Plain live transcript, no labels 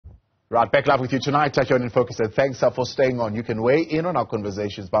Right, back live with you tonight. Touch on in focus, and thanks for staying on. You can weigh in on our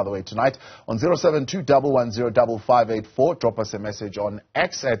conversations, by the way, tonight on 072-110-5584. Drop us a message on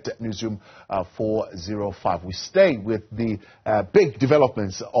X at Newzroom 405. We stay with the big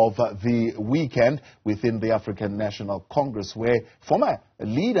developments of the weekend within the African National Congress, where former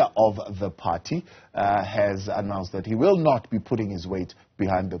leader of the party has announced that he will not be putting his weight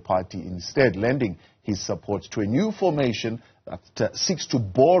behind the party, instead lending his support to a new formation that seeks to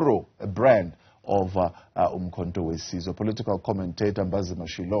borrow a brand of Umkhonto weSizwe. Political commentator Mbazima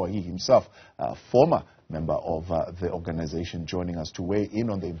Shilowa, he himself, former member of the organization, joining us to weigh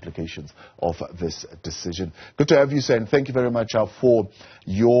in on the implications of this decision. Good to have you, sir, and thank you very much for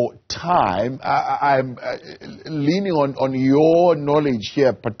your time. I'm leaning on your knowledge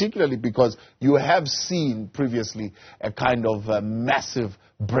here, particularly because you have seen previously a kind of massive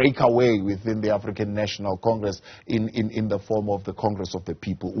breakaway within the African National Congress in the form of the Congress of the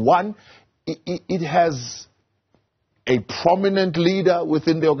People. One, it has a prominent leader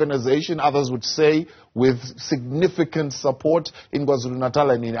within the organization, others would say with significant support in KwaZulu-Natal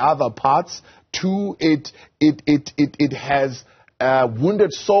and in other parts. Two, it has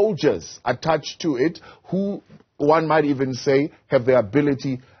wounded soldiers attached to it who, one might even say, have the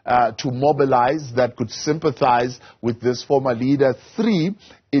ability to mobilize, that could sympathize with this former leader. Three,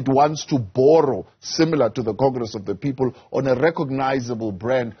 it wants to borrow, similar to the Congress of the People, on a recognizable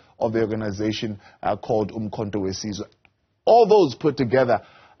brand of the organization called Umkhonto weSizwe. All those put together,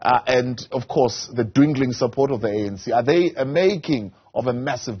 and of course the dwindling support of the ANC, are they a making of a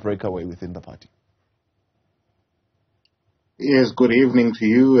massive breakaway within the party? Yes, good evening to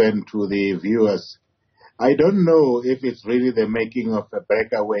you and to the viewers. I don't know if it's really the making of a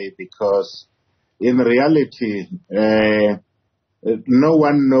breakaway, because in reality, no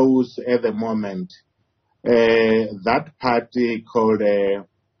one knows at the moment that party called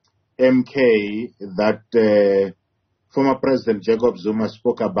MK that former President Jacob Zuma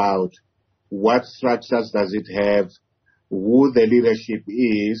spoke about. What structures does it have? Who the leadership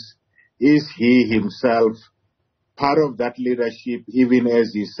is? Is he himself part of that leadership, even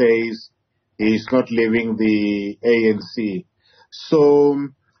as he says he's not leaving the ANC? So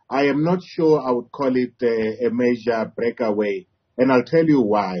I am not sure I would call it a major breakaway, and I'll tell you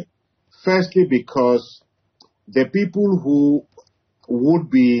why. Firstly, because the people who would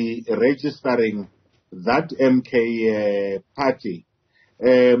be registering that MK party,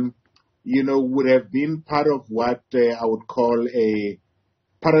 would have been part of what I would call a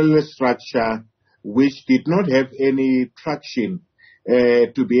parallel structure, which did not have any traction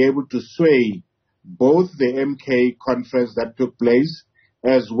to be able to sway both the MK conference that took place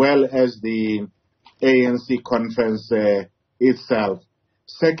as well as the ANC conference itself.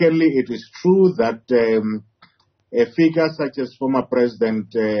 Secondly, it is true that a figure such as former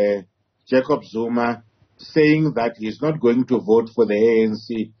President Jacob Zuma saying that he's not going to vote for the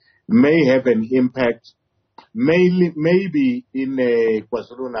ANC may have an impact, maybe in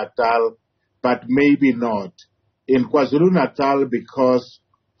KwaZulu-Natal, but maybe not. In KwaZulu-Natal, because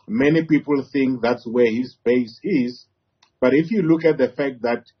many people think that's where his base is. But if you look at the fact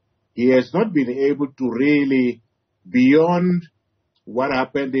that he has not been able to really, beyond what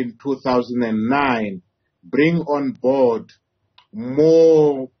happened in 2009, bring on board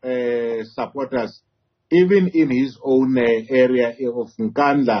more supporters, even in his own area of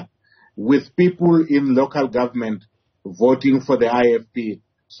Nkandla, with people in local government voting for the IFP.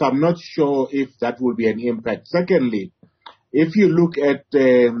 So I'm not sure if that will be an impact. Secondly, if you look at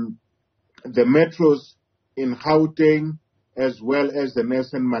the metros in Gauteng as well as the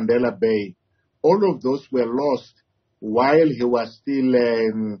Nelson Mandela Bay, all of those were lost while he was still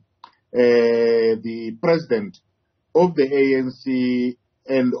the president of the ANC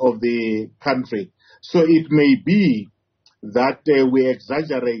and of the country. So it may be that we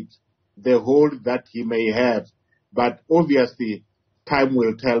exaggerate the hold that he may have, but obviously time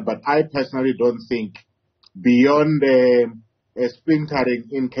will tell. But I personally don't think beyond splintering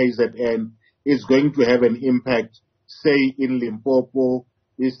in KZN is going to have an impact, say in Limpopo,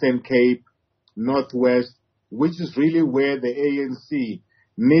 Eastern Cape, Northwest, which is really where the ANC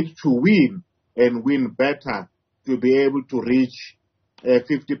need to win and win better to be able to reach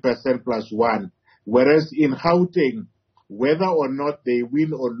 50% plus one. Whereas in Gauteng, whether or not they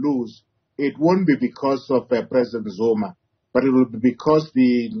win or lose, it won't be because of President Zuma, but it will be because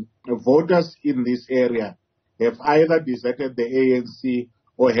the voters in this area have either deserted the ANC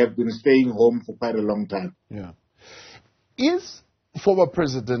or have been staying home for quite a long time. Yeah. Is former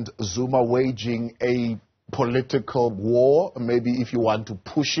President Zuma waging a political war, maybe if you want to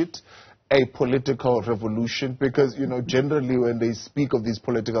push it, a political revolution? Because, generally when they speak of these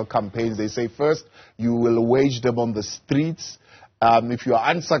political campaigns, they say first you will wage them on the streets. If you are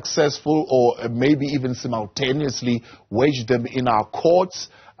unsuccessful, or maybe even simultaneously wage them in our courts.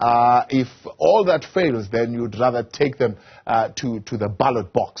 If all that fails, then you'd rather take them to the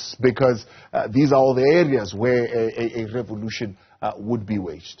ballot box, because these are all the areas where a revolution would be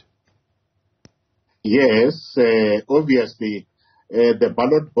waged. Yes, obviously, the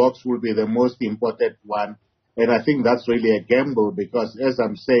ballot box will be the most important one. And I think that's really a gamble, because as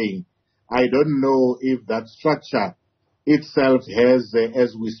I'm saying, I don't know if that structure itself has,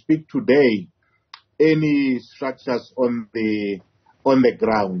 as we speak today, any structures on the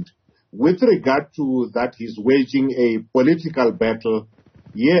ground. With regard to that, he's waging a political battle.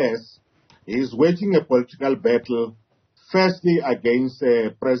 Yes, he's waging a political battle, firstly against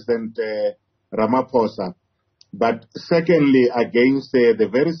President Ramaphosa, but secondly against the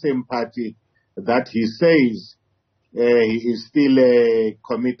very same party that he says he is still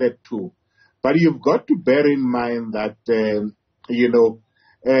committed to. But you've got to bear in mind that, in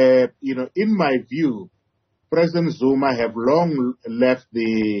my view, President Zuma have long left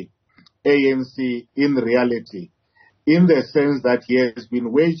the ANC in reality, in the sense that he has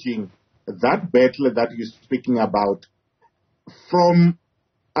been waging that battle that you're speaking about from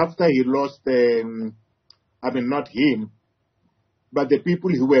after he lost, not him, but the people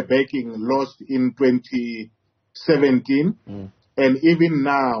who were backing lost in 2017, and even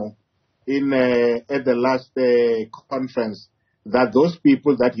now, at the last conference, that those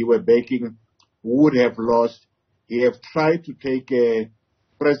people that he were backing would have lost. He have tried to take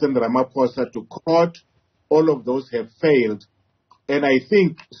President Ramaphosa to court. All of those have failed. And I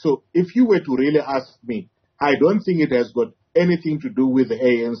think, so if you were to really ask me, I don't think it has got anything to do with the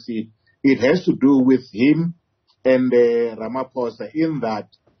ANC. It has to do with him and Ramaphosa, in that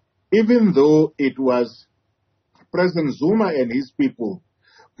even though it was President Zuma and his people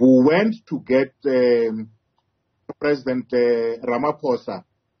who went to get President Ramaphosa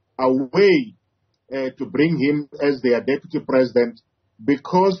away to bring him as their deputy president,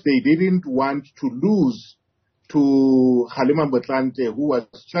 because they didn't want to lose to Halima Motlanthe, who was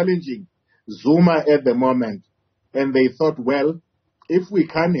challenging Zuma at the moment. And they thought, well, if we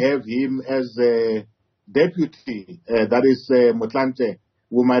can't have him as a deputy, that is Motlanthe,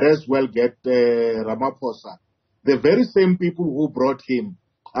 we might as well get Ramaphosa. The very same people who brought him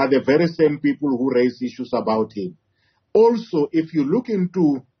are the very same people who raise issues about him. Also, if you look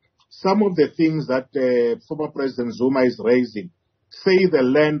into some of the things that former President Zuma is raising, say the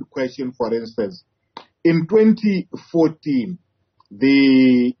land question, for instance, in 2014,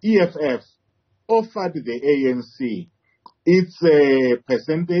 the EFF offered the ANC its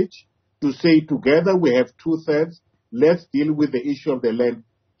percentage to say, together we have 2/3, let's deal with the issue of the land.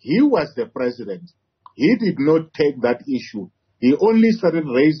 He was the president. He did not take that issue. He only started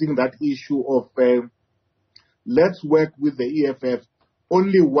raising that issue of let's work with the EFF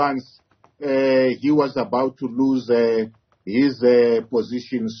only once he was about to lose his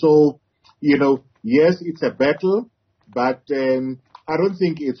position. So, yes, it's a battle, but I don't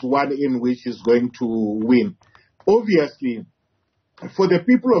think it's one in which he's going to win. Obviously, for the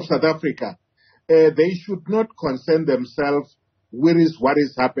people of South Africa, they should not concern themselves with what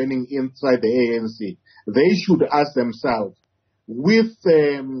is happening inside the ANC. They should ask themselves, with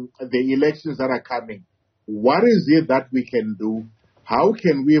the elections that are coming, what is it that we can do? How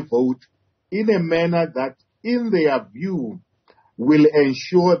can we vote in a manner that, in their view, will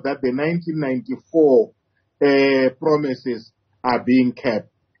ensure that the 1994 promises are being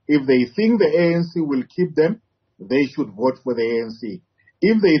kept? If they think the ANC will keep them, they should vote for the ANC.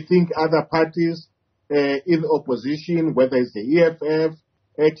 If they think other parties in opposition, whether it's the EFF,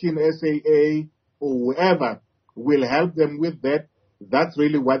 18 SAA, or whoever, will help them with that, that's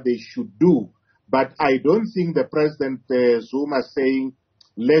really what they should do. But I don't think the President Zuma saying,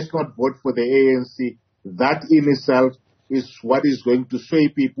 let's not vote for the ANC, that in itself is what is going to sway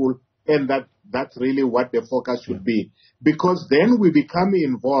people, and that's really what the focus should be. Because then we become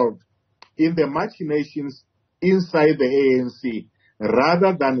involved in the machinations inside the ANC,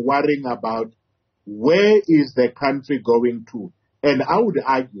 rather than worrying about where is the country going to. And I would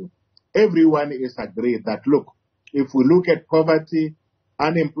argue, everyone is agreed that, look, if we look at poverty,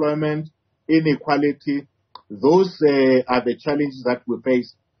 unemployment, inequality, those are the challenges that we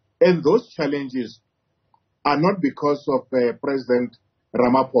face. And those challenges are not because of President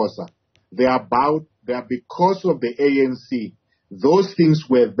Ramaphosa. They are because of the ANC. Those things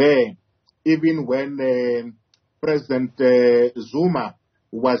were there even when President Zuma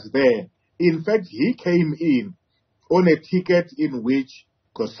was there. In fact, he came in on a ticket in which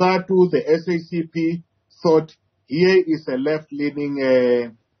COSATU, the SACP, thought here is a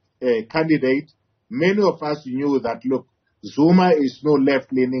left-leaning candidate. Many of us knew that, look, Zuma is no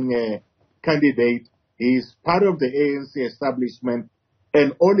left-leaning candidate. He is part of the ANC establishment,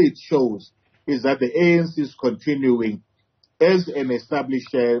 and all it shows is that the ANC is continuing as an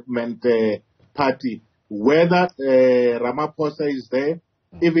establishment party. Whether Ramaphosa is there,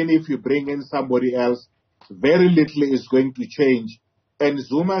 even if you bring in somebody else, very little is going to change. And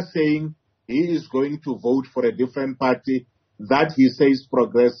Zuma saying he is going to vote for a different party that he says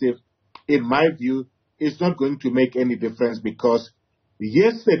progressive, in my view, is not going to make any difference, because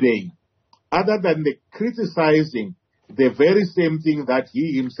yesterday, other than the criticizing the very same thing that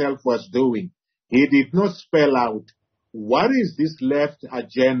he himself was doing, he did not spell out what is this left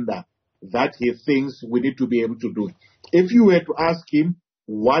agenda that he thinks we need to be able to do. If you were to ask him,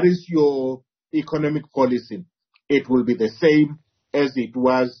 what is your economic policy? It will be the same as it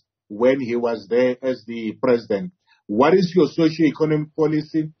was when he was there as the president. What is your socio-economic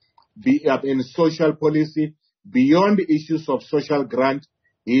policy? In social policy, beyond issues of social grant,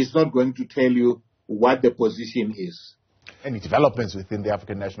 he is not going to tell you what the position is. Any developments within the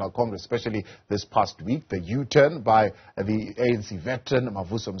African National Congress, especially this past week, the U-turn by the ANC veteran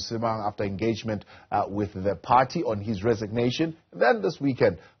Mavuso Msimang after engagement with the party on his resignation. Then this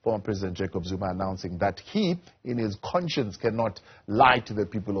weekend, former President Jacob Zuma announcing that he, in his conscience, cannot lie to the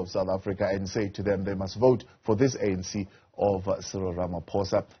people of South Africa and say to them they must vote for this ANC of Cyril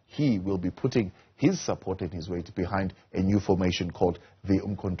Ramaphosa. He will be putting his support and his weight behind a new formation called the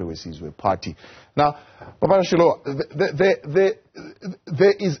Umkhonto weSizwe Party. Now, Mbazima Shilowa,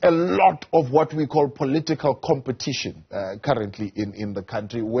 there is a lot of what we call political competition currently in the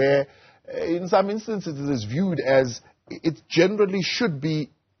country, where in some instances it is viewed as it generally should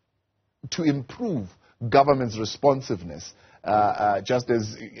be to improve government's responsiveness. Just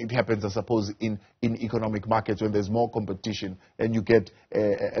as it happens, I suppose, in economic markets when there's more competition and you get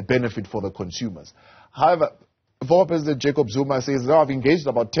a benefit for the consumers. However, former President Jacob Zuma says, now I've engaged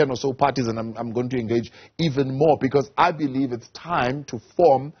about 10 or so parties and I'm going to engage even more because I believe it's time to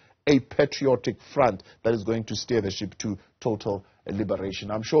form a patriotic front that is going to steer the ship to total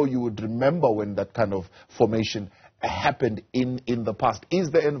liberation. I'm sure you would remember when that kind of formation happened in the past. Is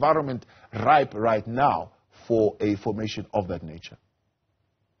the environment ripe right now for a formation of that nature?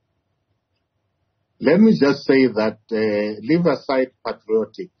 Let me just say that, leave aside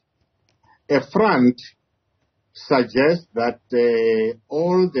patriotic, a front suggests that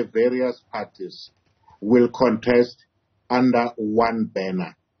all the various parties will contest under one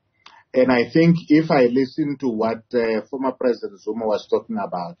banner. And I think if I listen to what former President Zuma was talking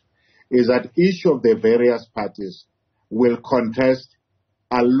about, is that each of the various parties will contest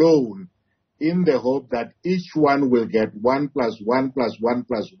alone in the hope that each one will get 1 + 1 + 1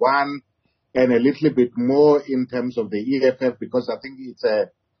 + 1 and a little bit more in terms of the EFF, because I think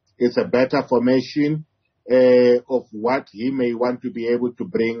it's a better formation of what he may want to be able to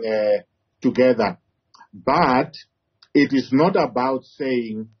bring together. But it is not about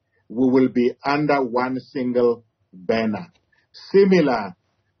saying we will be under one single banner. Similar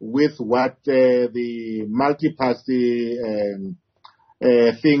with what the multi-party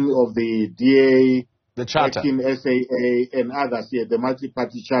thing of the DA, the charter, SAA and others, the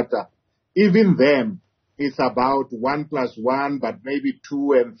multi-party charter. Even them, it's about 1 + 1, but maybe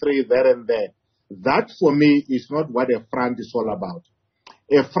 2 and 3 there and there. That for me is not what a front is all about.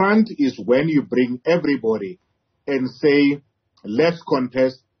 A front is when you bring everybody and say, let's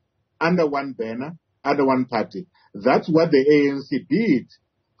contest under one banner, under one party. That's what the ANC did,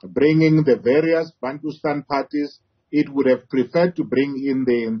 bringing the various Bantustan parties. It would have preferred to bring in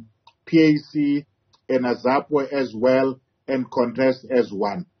the PAC and AZAPO as well and contest as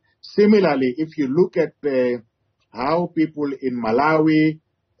one. Similarly, if you look at how people in Malawi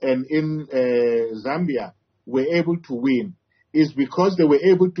and in Zambia were able to win, is because they were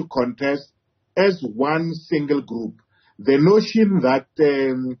able to contest as one single group. The notion that,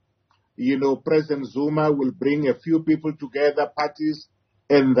 President Zuma will bring a few people together, parties,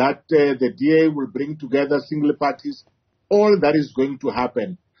 and that the DA will bring together single parties, all that is going to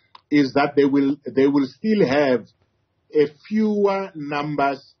happen is that they will still have a fewer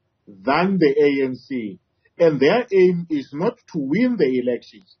numbers than the ANC. And their aim is not to win the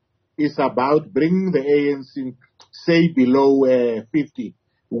elections. It's about bringing the ANC, say, below 50,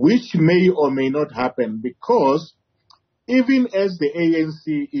 which may or may not happen, because even as the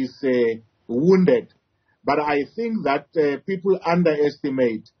ANC is wounded, but I think that people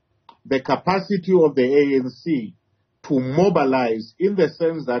underestimate the capacity of the ANC to mobilize, in the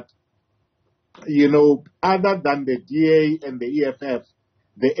sense that, other than the DA and the EFF,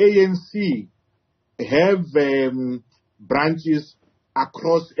 the ANC have branches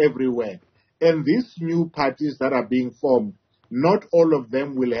across everywhere. And these new parties that are being formed, not all of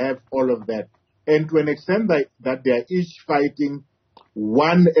them will have all of that. And to an extent that they are each fighting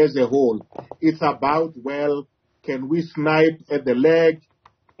one as a whole, it's about, well, can we snipe at the leg,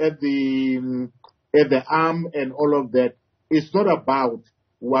 at the arm, and all of that. It's not about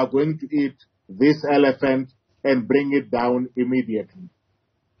we are going to eat this elephant and bring it down immediately.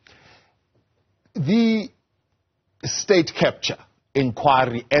 The state capture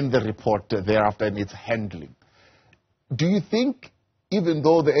inquiry and the report thereafter and its handling, do you think, even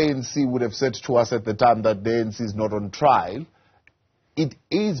though the ANC would have said to us at the time that the ANC is not on trial, it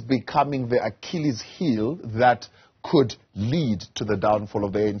is becoming the Achilles heel that could lead to the downfall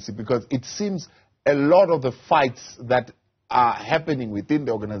of the ANC? Because it seems a lot of the fights that are happening within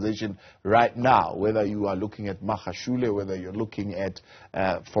the organization right now, whether you are looking at Magashule, whether you're looking at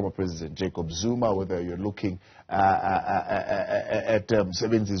former President Jacob Zuma, whether you're looking at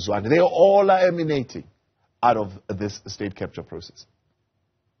Msebenzi Zwane, they all are emanating out of this state capture process.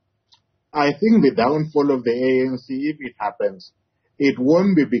 I think the downfall of the ANC, if it happens, it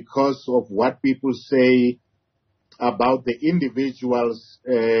won't be because of what people say about the individuals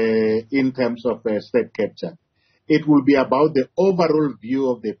in terms of state capture. It will be about the overall view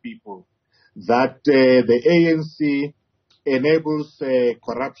of the people, that the ANC enables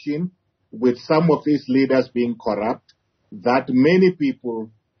corruption, with some of its leaders being corrupt, that many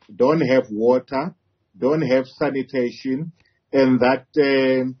people don't have water, don't have sanitation, and that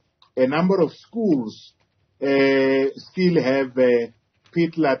a number of schools still have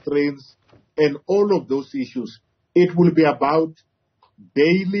pit latrines, and all of those issues. It will be about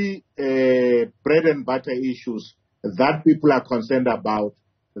daily bread and butter issues that people are concerned about,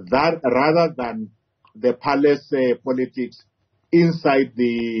 that rather than the palace politics inside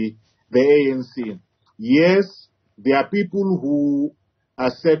the ANC. Yes, there are people who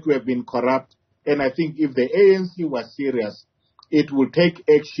are said to have been corrupt, and I think if the ANC was serious, it would take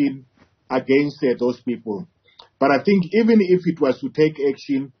action against those people. But I think even if it was to take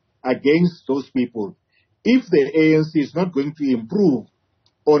action against those people, if the ANC is not going to improve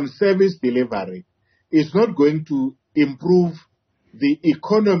on service delivery, it's not going to improve the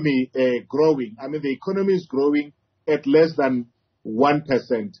economy growing. I mean, the economy is growing at less than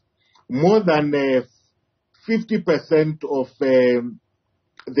 1%. More than 50% of the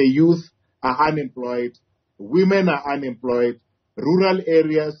youth are unemployed. Women are unemployed. Rural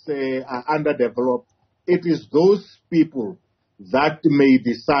areas are underdeveloped. It is those people that may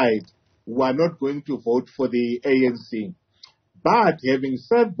decide who are not going to vote for the ANC. But having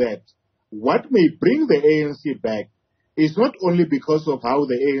said that, what may bring the ANC back is not only because of how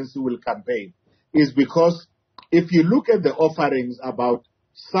the ANC will campaign, is because if you look at the offerings about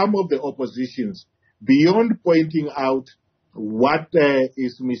some of the oppositions, beyond pointing out what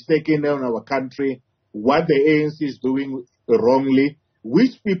is mistaken in our country, what the ANC is doing wrongly,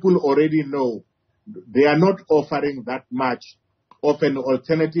 which people already know, they are not offering that much of an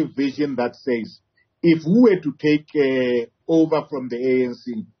alternative vision that says, if we were to take over from the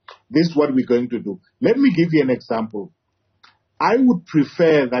ANC, this is what we're going to do. Let me give you an example. I would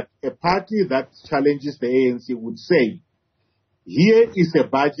prefer that a party that challenges the ANC would say, here is a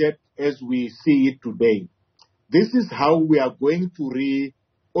budget as we see it today. This is how we are going to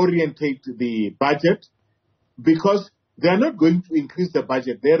reorientate the budget, because they are not going to increase the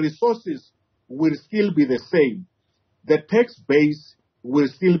budget. Their resources will still be the same. The tax base will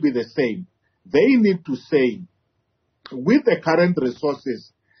still be the same. They need to say, with the current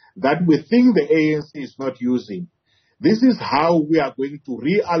resources that we think the ANC is not using, this is how we are going to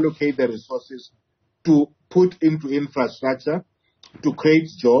reallocate the resources to put into infrastructure, to create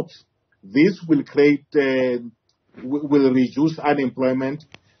jobs. This will will reduce unemployment.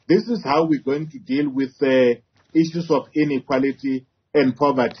 This is how we're going to deal with issues of inequality and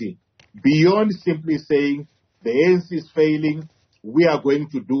poverty. Beyond simply saying the ANC is failing, we are going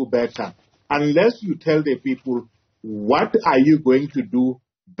to do better. Unless you tell the people, what are you going to do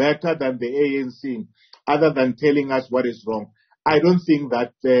better than the ANC, other than telling us what is wrong, I don't think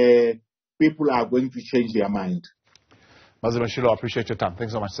that people are going to change their mind. Mbazima Shilowa, I appreciate your time.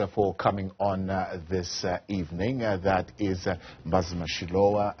 Thanks so much, sir, for coming on this evening. That is Mbazima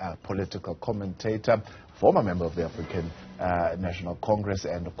Shilowa, a political commentator, former member of the African National Congress,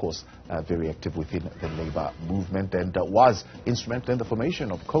 and, of course, very active within the labor movement, and was instrumental in the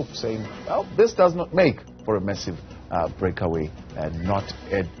formation of COPE, saying, well, this does not make for a massive breakaway, not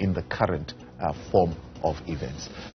in the current form of events.